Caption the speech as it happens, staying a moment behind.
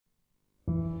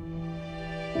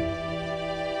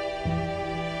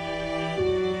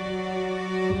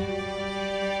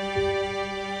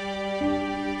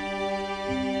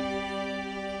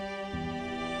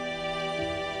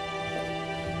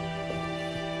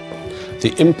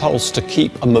The impulse to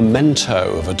keep a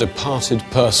memento of a departed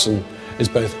person is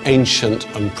both ancient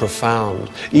and profound.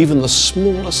 Even the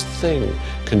smallest thing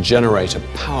can generate a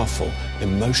powerful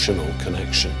emotional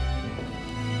connection.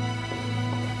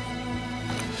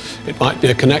 It might be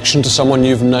a connection to someone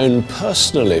you've known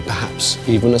personally, perhaps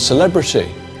even a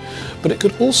celebrity. But it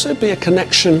could also be a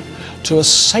connection to a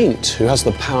saint who has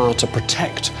the power to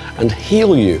protect and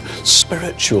heal you,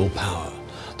 spiritual power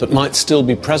that might still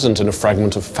be present in a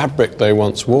fragment of fabric they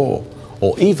once wore,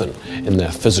 or even in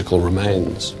their physical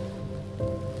remains.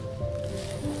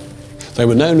 They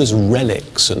were known as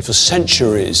relics, and for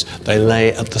centuries they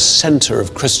lay at the centre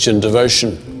of Christian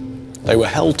devotion. They were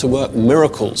held to work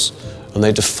miracles, and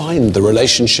they defined the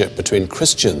relationship between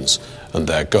Christians and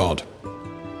their God.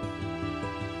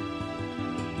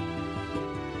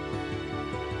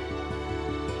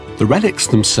 The relics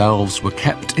themselves were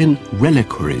kept in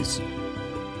reliquaries,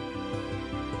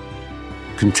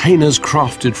 containers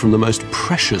crafted from the most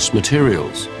precious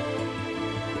materials,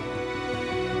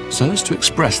 so as to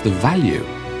express the value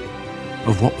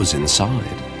of what was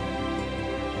inside.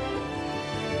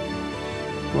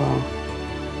 Wow.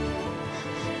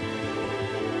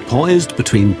 Poised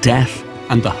between death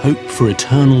and the hope for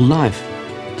eternal life,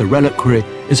 the reliquary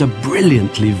is a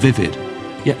brilliantly vivid,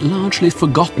 yet largely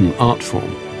forgotten art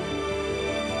form.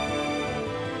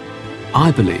 I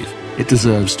believe it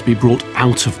deserves to be brought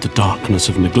out of the darkness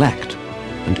of neglect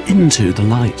and into the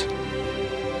light.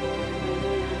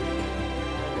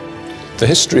 The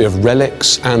history of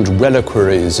relics and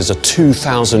reliquaries is a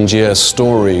 2,000-year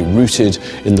story rooted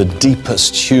in the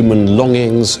deepest human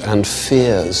longings and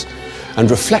fears, and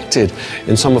reflected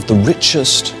in some of the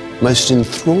richest, most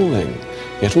enthralling,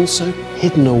 yet also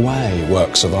hidden away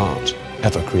works of art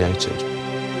ever created.